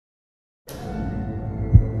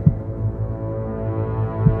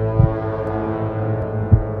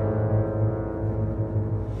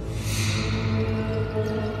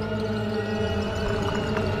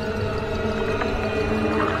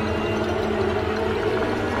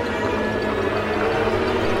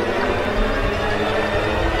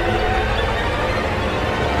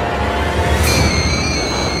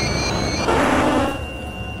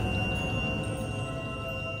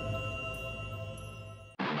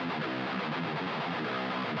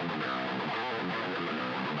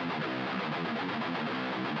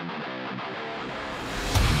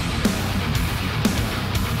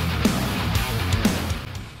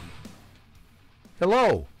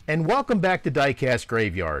Hello, and welcome back to Diecast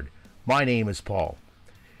Graveyard. My name is Paul.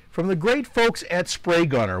 From the great folks at Spray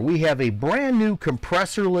Gunner, we have a brand new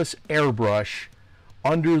compressorless airbrush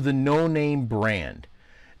under the No Name brand.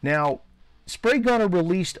 Now, Spray Gunner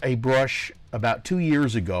released a brush about 2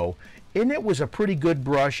 years ago, and it was a pretty good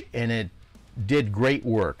brush and it did great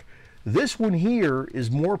work. This one here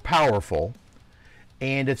is more powerful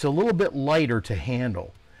and it's a little bit lighter to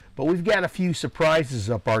handle. But we've got a few surprises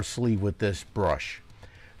up our sleeve with this brush.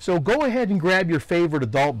 So go ahead and grab your favorite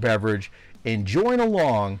adult beverage and join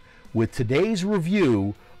along with today's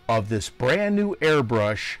review of this brand new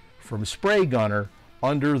airbrush from Spray Gunner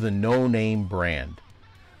under the No Name brand.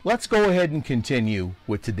 Let's go ahead and continue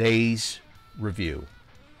with today's review.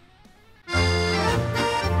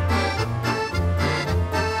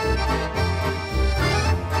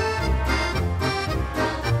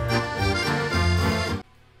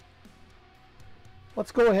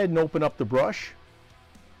 Let's go ahead and open up the brush.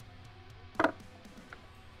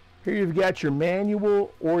 Here you've got your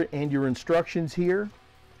manual and your instructions here.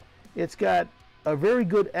 It's got a very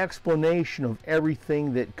good explanation of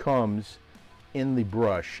everything that comes in the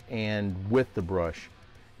brush and with the brush.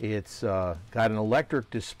 It's got an electric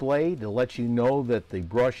display to let you know that the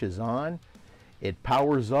brush is on. It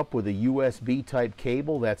powers up with a USB type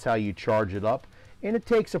cable. That's how you charge it up. And it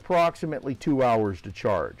takes approximately 2 hours to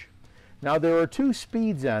charge. Now there are 2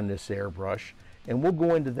 speeds on this airbrush, and we'll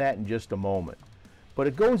go into that in just a moment. But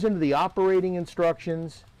it goes into the operating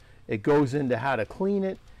instructions, it goes into how to clean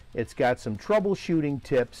it, it's got some troubleshooting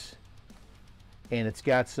tips, and it's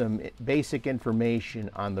got some basic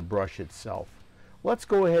information on the brush itself. Let's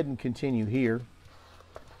go ahead and continue here.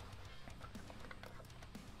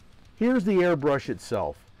 Here's the airbrush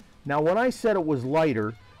itself. Now when I said it was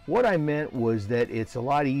lighter, what I meant was that it's a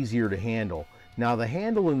lot easier to handle. Now the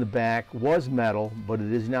handle in the back was metal, but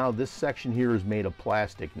it is now, this section here is made of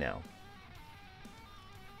plastic now.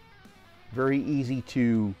 Very easy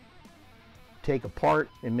to take apart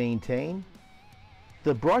and maintain.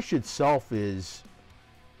 The brush itself is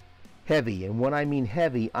heavy, and when I mean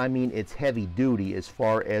heavy, I mean it's heavy duty as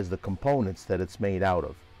far as the components that it's made out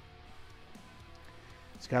of.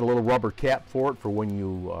 It's got a little rubber cap for it for when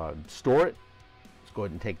you store it. Let's go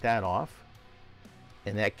ahead and take that off.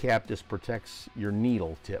 And that cap just protects your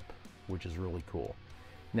needle tip, which is really cool.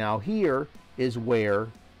 Now here is where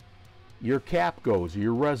your cap goes, or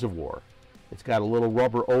your reservoir. It's got a little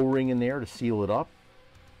rubber O-ring in there to seal it up,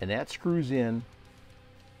 and that screws in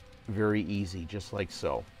very easy, just like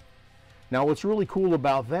so. Now what's really cool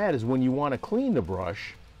about that is when you want to clean the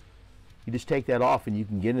brush, you just take that off and you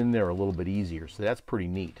can get in there a little bit easier, so that's pretty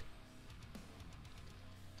neat.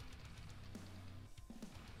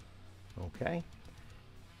 Okay.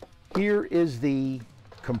 Here is the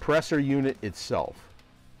compressor unit itself.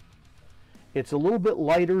 It's a little bit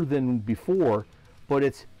lighter than before, but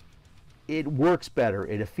it works better.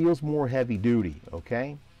 It feels more heavy duty,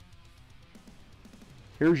 okay?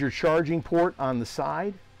 Here's your charging port on the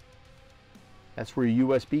side. That's where your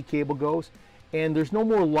USB cable goes. And there's no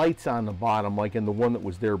more lights on the bottom like in the one that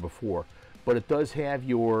was there before, but it does have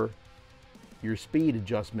your speed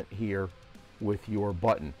adjustment here with your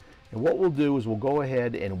button. And what we'll do is we'll go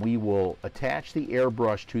ahead and we will attach the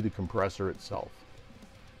airbrush to the compressor itself.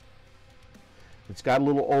 It's got a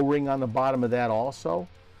little O-ring on the bottom of that also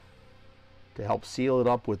to help seal it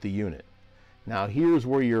up with the unit. Now here's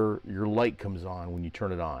where your light comes on when you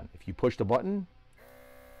turn it on. If you push the button,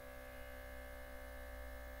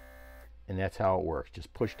 and that's how it works.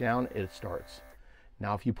 Just push down, it starts.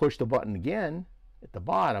 Now if you push the button again at the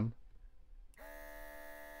bottom,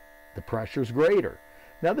 the pressure is greater.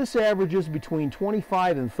 Now this averages between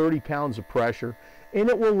 25 and 30 pounds of pressure, and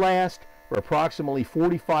it will last for approximately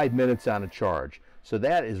 45 minutes on a charge. So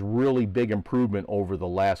that is really big improvement over the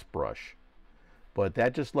last brush. But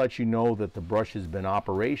that just lets you know that the brush has been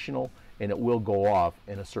operational and it will go off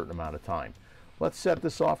in a certain amount of time. Let's set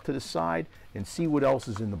this off to the side and see what else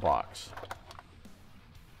is in the box.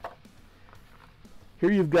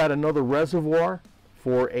 Here you've got another reservoir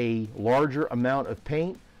for a larger amount of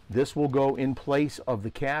paint. This will go in place of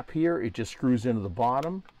the cap here. It just screws into the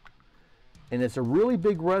bottom. And it's a really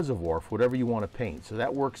big reservoir for whatever you want to paint. So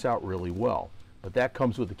that works out really well. But that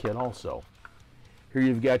comes with the kit also. Here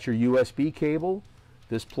you've got your USB cable.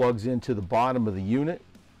 This plugs into the bottom of the unit,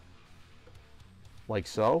 like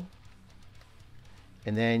so.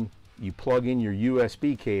 And then you plug in your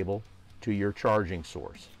USB cable to your charging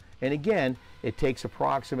source. And again, it takes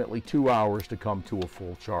approximately 2 hours to come to a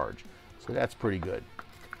full charge. So that's pretty good.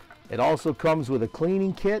 It also comes with a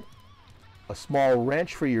cleaning kit, a small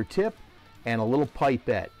wrench for your tip, and a little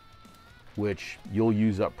pipette. which you'll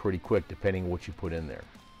use up pretty quick depending on what you put in there.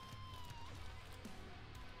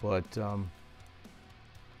 But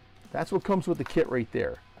that's what comes with the kit right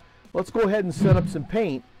there. Let's go ahead and set up some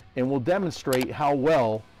paint, and we'll demonstrate how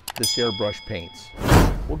well this airbrush paints.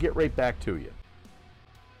 We'll get right back to you.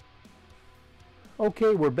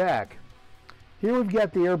 Okay, we're back. Here we've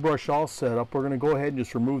got the airbrush all set up. We're going to go ahead and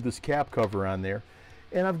just remove this cap cover on there.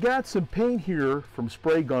 And I've got some paint here from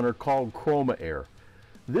Spray Gunner called Chroma Air.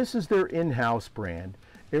 This is their in-house brand.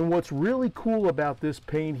 And what's really cool about this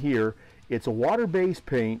paint here, it's a water-based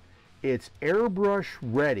paint. It's airbrush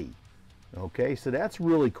ready. Okay, so that's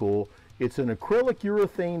really cool. It's an acrylic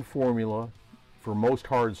urethane formula for most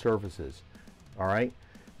hard surfaces. All right.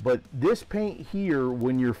 But this paint here,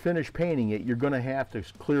 when you're finished painting it, you're going to have to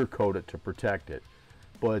clear coat it to protect it.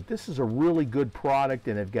 But this is a really good product,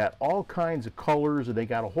 and they've got all kinds of colors, and they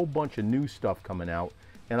got a whole bunch of new stuff coming out.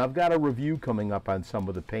 And I've got a review coming up on some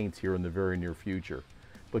of the paints here in the very near future.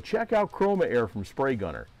 But check out Chroma Air from Spray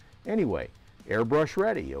Gunner. Anyway, airbrush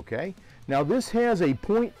ready, okay? Now this has a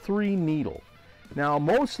 0.3 needle. Now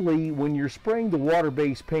mostly when you're spraying the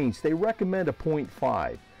water-based paints, they recommend a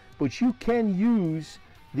 0.5. But you can use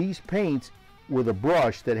these paints with a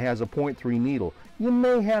brush that has a 0.3 needle. You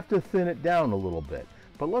may have to thin it down a little bit,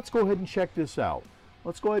 but let's go ahead and check this out.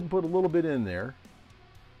 Let's go ahead and put a little bit in there.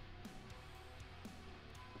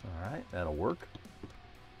 All right, that'll work.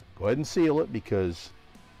 Go ahead and seal it, because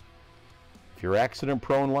if you're accident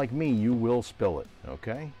prone like me, you will spill it,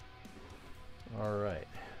 okay? All right,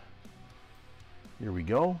 here we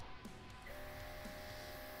go.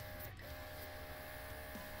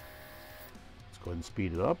 Go ahead and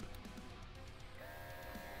speed it up.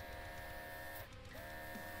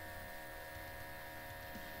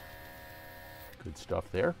 Good stuff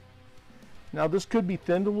there. Now this could be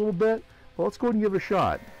thinned a little bit, but let's go ahead and give it a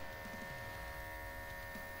shot.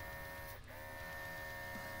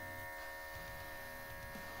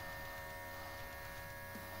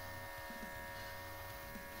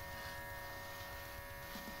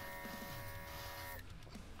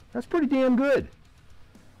 That's pretty damn good.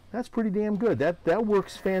 That's pretty damn good. That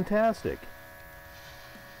works fantastic.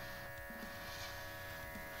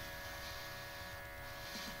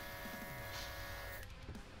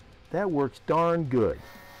 That works darn good.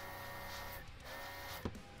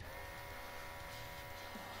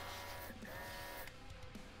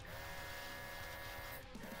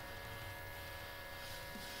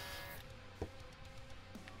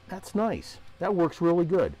 That's nice. That works really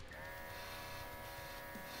good.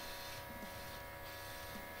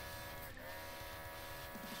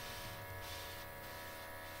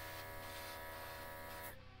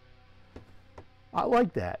 I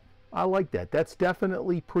like that. I like that. That's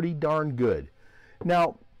definitely pretty darn good.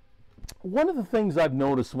 Now, one of the things I've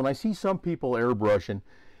noticed when I see some people airbrushing,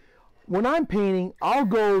 when I'm painting, I'll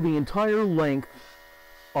go the entire length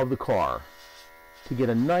of the car to get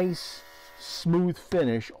a nice, smooth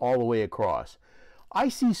finish all the way across. I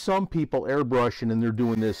see some people airbrushing and they're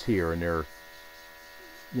doing this here, and they're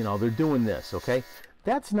doing this, okay?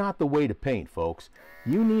 That's not the way to paint, folks.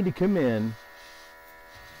 You need to come in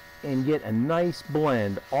and get a nice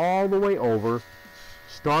blend all the way over.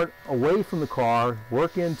 Start away from the car,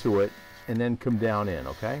 work into it, and then come down in,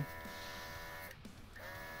 okay?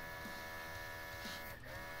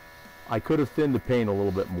 I could have thinned the paint a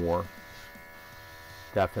little bit more,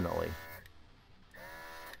 definitely.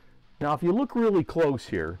 Now if you look really close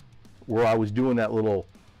here, where I was doing that little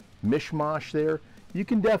mishmash there, you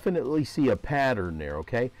can definitely see a pattern there,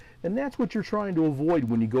 okay? And that's what you're trying to avoid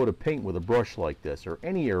when you go to paint with a brush like this, or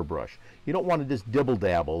any airbrush. You don't want to just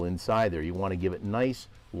dibble-dabble inside there. You want to give it nice,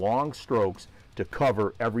 long strokes to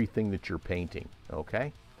cover everything that you're painting,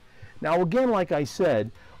 okay? Now again, like I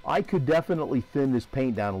said, I could definitely thin this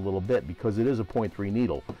paint down a little bit because it is a 0.3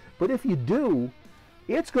 needle. But if you do,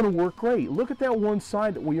 it's going to work great. Look at that one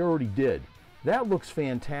side that we already did. That looks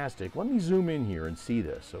fantastic. Let me zoom in here and see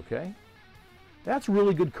this, okay? That's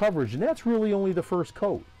really good coverage, and that's really only the first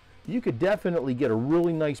coat. You could definitely get a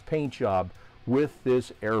really nice paint job with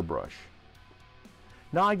this airbrush.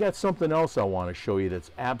 Now I got something else I want to show you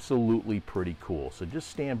that's absolutely pretty cool. So just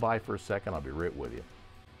stand by for a second, I'll be right with you.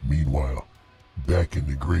 Meanwhile, back in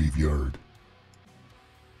the graveyard.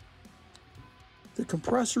 The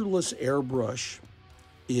compressorless airbrush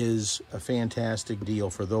is a fantastic deal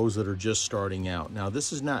for those that are just starting out. Now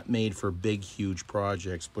this is not made for big, huge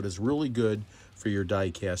projects, but it's really good for your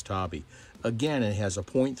die-cast hobby. Again, it has a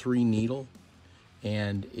 0.3 needle,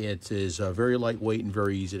 and it is very lightweight and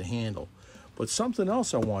very easy to handle. But something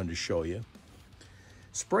else I wanted to show you,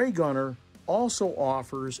 Spray Gunner also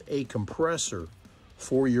offers a compressor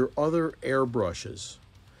for your other airbrushes.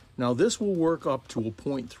 Now this will work up to a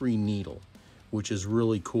 0.3 needle, which is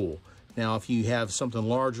really cool. Now if you have something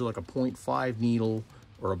larger like a 0.5 needle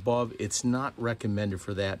or above, it's not recommended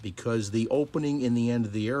for that because the opening in the end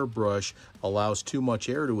of the airbrush allows too much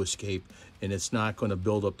air to escape, and it's not going to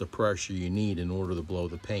build up the pressure you need in order to blow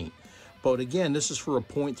the paint. But again, this is for a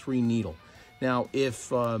 0.3 needle. Now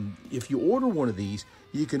if you order one of these,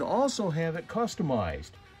 you can also have it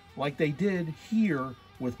customized like they did here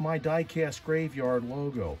with my Diecast Graveyard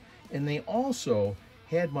logo. And they also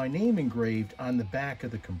had my name engraved on the back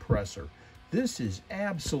of the compressor. This is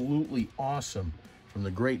absolutely awesome from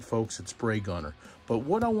the great folks at Spray Gunner. But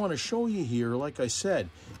what I want to show you here, like I said,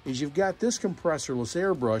 is you've got this compressorless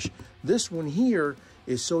airbrush. This one here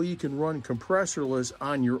is so you can run compressorless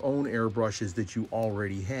on your own airbrushes that you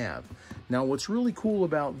already have. Now what's really cool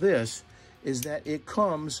about this is that it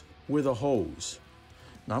comes with a hose.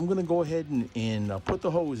 Now I'm going to go ahead and put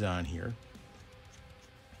the hose on here.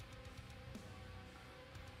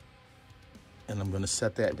 And I'm going to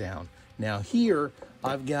set that down. Now here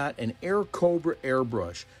I've got an Air Cobra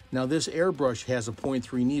airbrush. Now this airbrush has a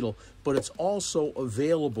 0.3 needle, but it's also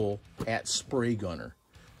available at Spray Gunner.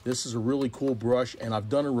 This is a really cool brush, and I've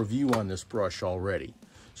done a review on this brush already.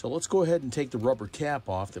 So let's go ahead and take the rubber cap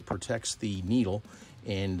off that protects the needle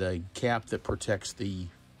and the cap that protects the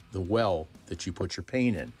well that you put your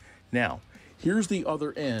paint in. Now, here's the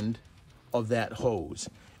other end of that hose,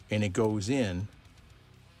 and it goes in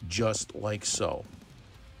just like so.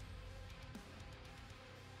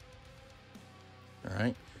 All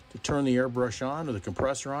right, to turn the airbrush on or the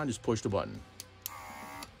compressor on, just push the button.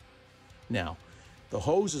 Now, the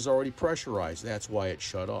hose is already pressurized, that's why it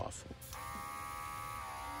shut off.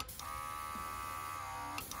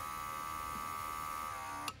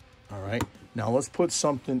 All right, now let's put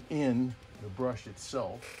something in the brush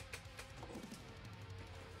itself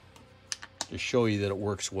to show you that it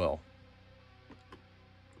works well.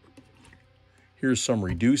 Here's some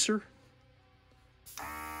reducer.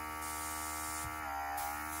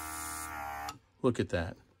 Look at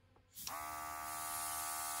that.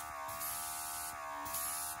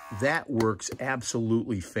 That works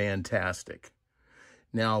absolutely fantastic.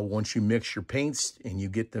 Now, once you mix your paints and you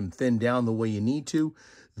get them thinned down the way you need to,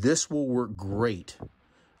 this will work great.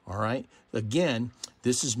 All right. Again,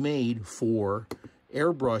 this is made for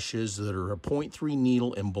airbrushes that are a 0.3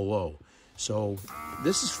 needle and below. So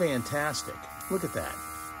this is fantastic. Look at that.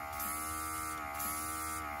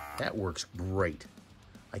 That works great.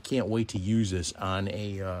 I can't wait to use this on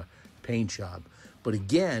a paint job. But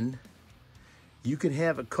again, you can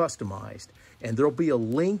have it customized, and there'll be a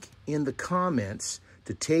link in the comments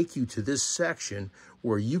to take you to this section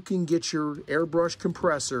where you can get your airbrush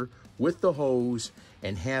compressor with the hose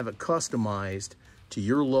and have it customized to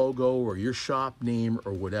your logo or your shop name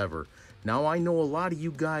or whatever. Now, I know a lot of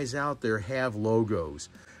you guys out there have logos,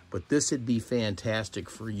 but this would be fantastic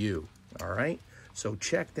for you, all right? So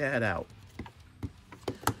check that out.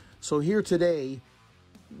 So here today,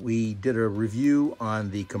 we did a review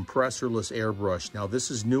on the compressorless airbrush. Now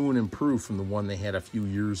this is new and improved from the one they had a few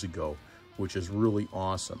years ago, which is really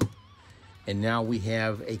awesome. And now we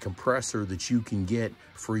have a compressor that you can get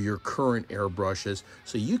for your current airbrushes,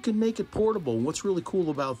 so you can make it portable. And what's really cool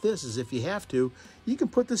about this is if you have to, you can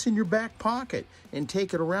put this in your back pocket and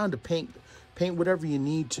take it around to paint whatever you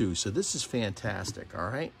need to. So this is fantastic, all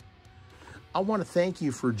right? I want to thank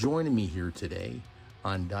you for joining me here today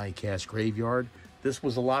on Diecast Graveyard. This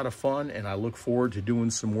was a lot of fun, and I look forward to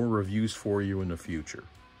doing some more reviews for you in the future.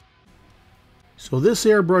 So this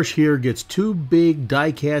airbrush here gets 2 big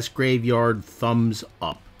Diecast Graveyard thumbs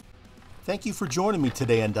up. Thank you for joining me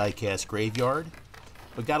today on Diecast Graveyard.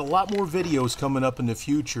 We've got a lot more videos coming up in the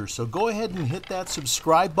future, so go ahead and hit that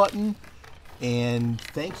subscribe button. And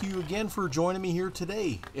thank you again for joining me here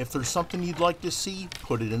today. If there's something you'd like to see,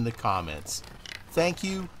 put it in the comments. Thank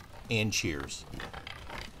you, and cheers.